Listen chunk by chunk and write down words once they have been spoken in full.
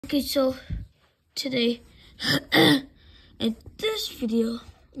Okay, so today in this video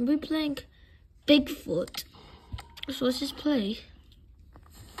we're playing Bigfoot. So let's just play.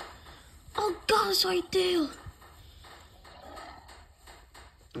 Oh god, it's right there.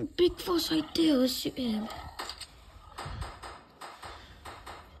 Bigfoot's right there. Let's shoot him.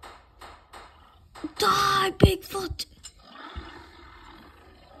 Die, Bigfoot!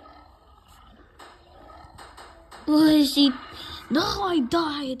 What is he? No, I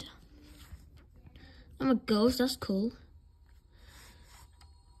died. I'm a ghost. That's cool.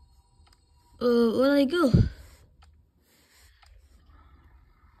 Where'd I go?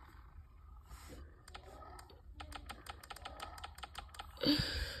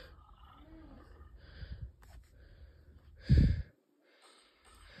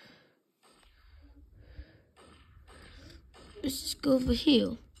 Let's just go over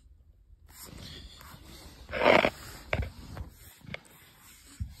here.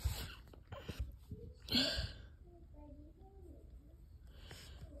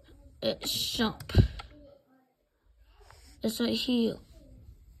 Shop. It's right here.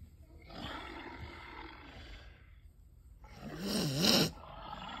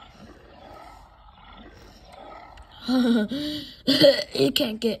 You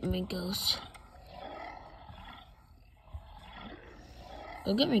can't get me, ghost.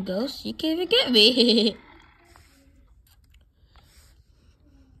 Don't get me, ghost. You can't even get me.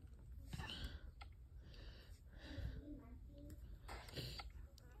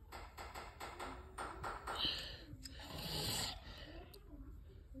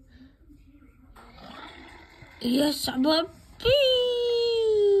 Yes, I'm a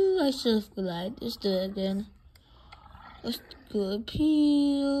pee. I self-glide. Let's do it again. Let's go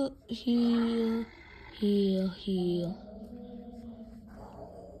peel, heal, heal, heal.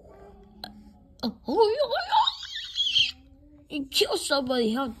 Oh, you kill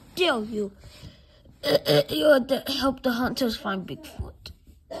somebody. How dare you? You had to help the hunters find Bigfoot.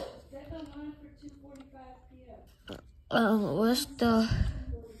 Where's the...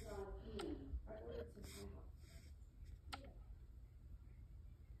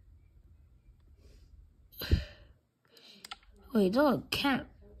 Wait, there's a camp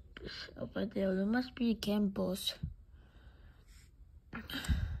over there. There must be a camp boss.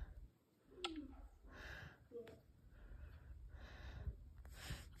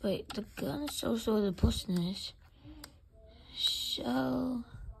 Wait, the gun shows where the person is. So...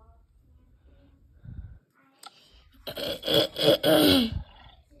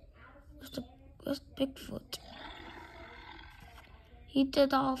 Where's Bigfoot? He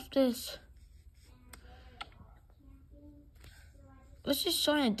did all of this. Let's just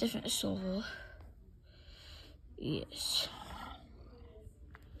join a different server. Yes.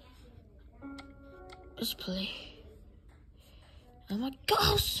 Let's play. Oh my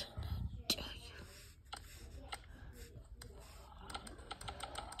gosh! How dare you?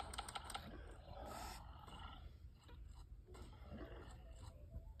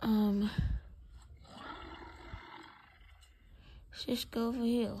 Let's just go over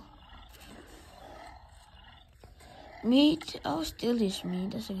here. Meat? I'll steal this meat.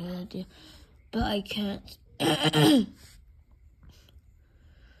 That's a good idea. But I can't.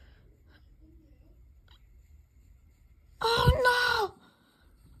 Oh no!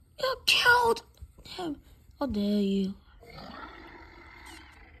 You killed him. How dare you?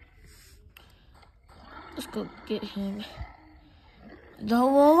 Let's go get him.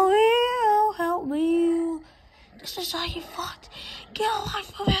 Don't worry, I'll help you. This is how you fought. Get away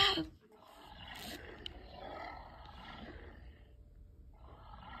from him.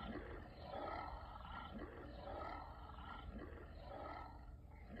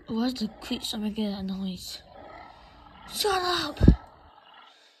 Where's the creeps? I'm making that noise. Shut up!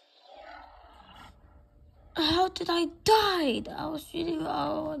 How did I die? I was really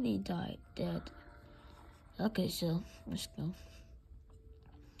already died. Dead. Okay, so let's go.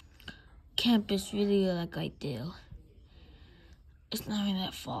 Camp is really like ideal. It's not even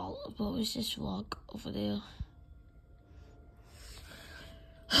that far, but let's just walk over there.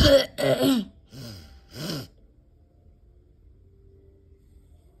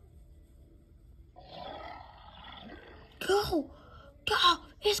 Go!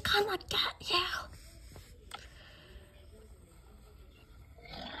 It's kind of like that, yeah.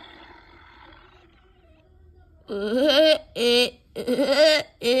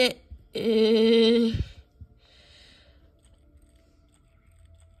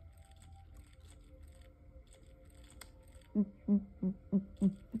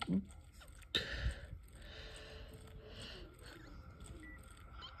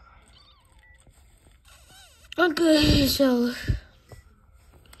 Okay, so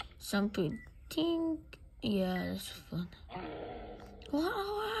something. Yeah, that's fun.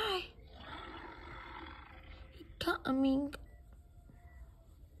 Why? He coming.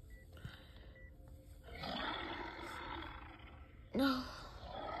 No.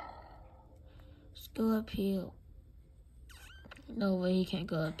 Let's go uphill. No way, he can't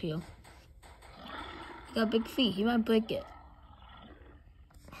go uphill. He got big feet. He might break it.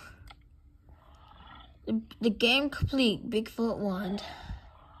 The game complete. Bigfoot won.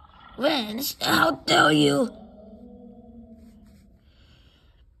 Wins. How dare you?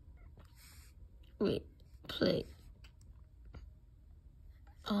 Wait. Play.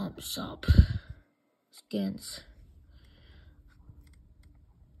 Shop. Skins.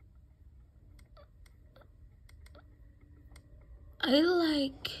 I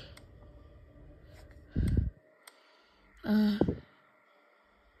like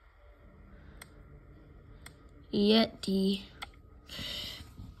Yeti.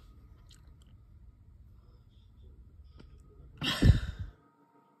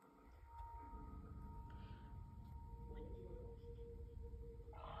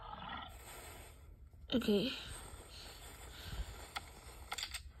 Okay.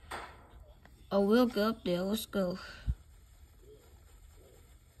 Oh, we'll go up there. Let's go.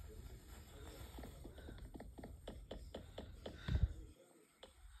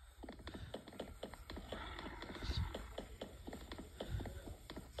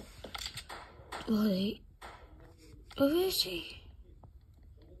 Wait. Where is he?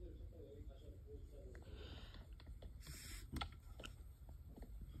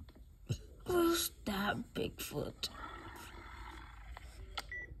 Where's that Bigfoot?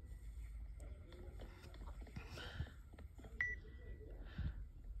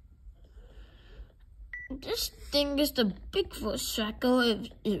 This thing is the Bigfoot tracker.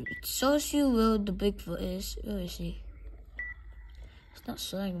 It shows you where the Bigfoot is. Where is he? It's not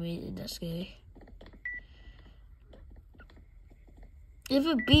showing me. That's scary. If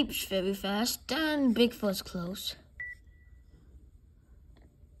it beeps very fast, then Bigfoot's close.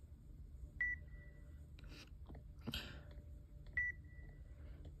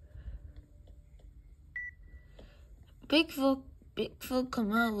 Bigfoot,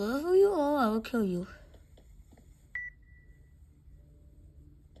 come out. Wherever you are, I will kill you.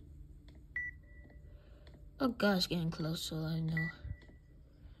 Oh God, it's getting closer, I know.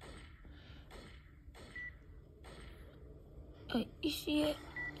 Wait, you see it?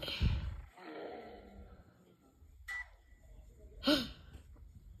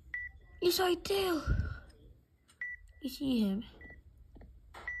 It's right there. You see him?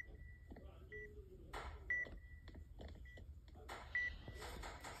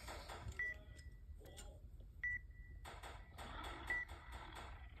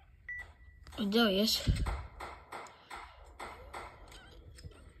 Oh, there he is.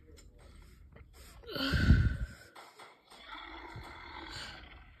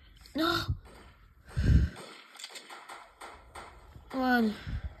 No. Run.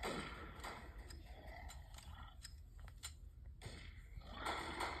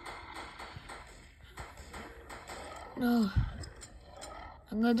 No.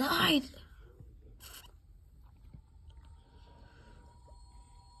 I'm gonna die.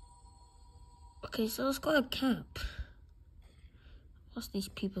 Okay, so let's go to camp. Once these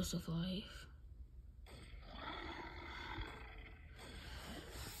people survive.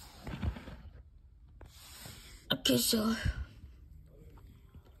 Okay, so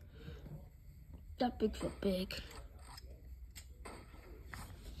that Bigfoot big.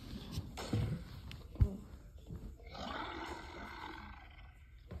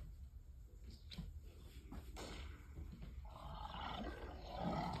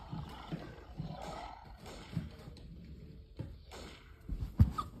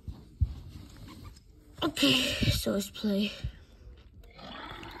 Okay, so let's play.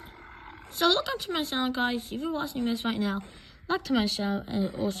 So look onto my channel, guys. If you're watching this right now, like to my channel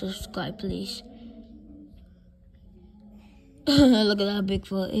and also subscribe, please. Look at that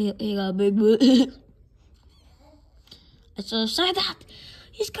Bigfoot. He got a Bigfoot. I should have said that.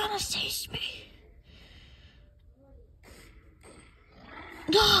 He's gonna chase me.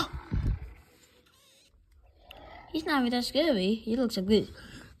 No! He's not even that scary. He looks like this.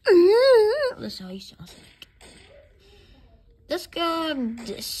 That's how he sounds like. Let's go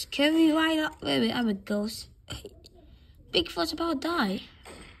this. Can we ride up? Wait, I'm a ghost. Bigfoot's about to die.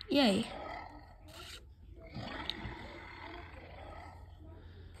 Yay.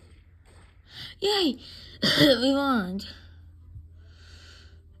 Yay! We won.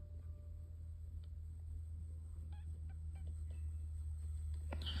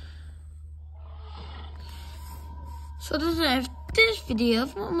 So this is this video.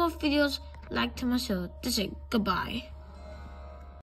 For more videos, like to my show. This is goodbye.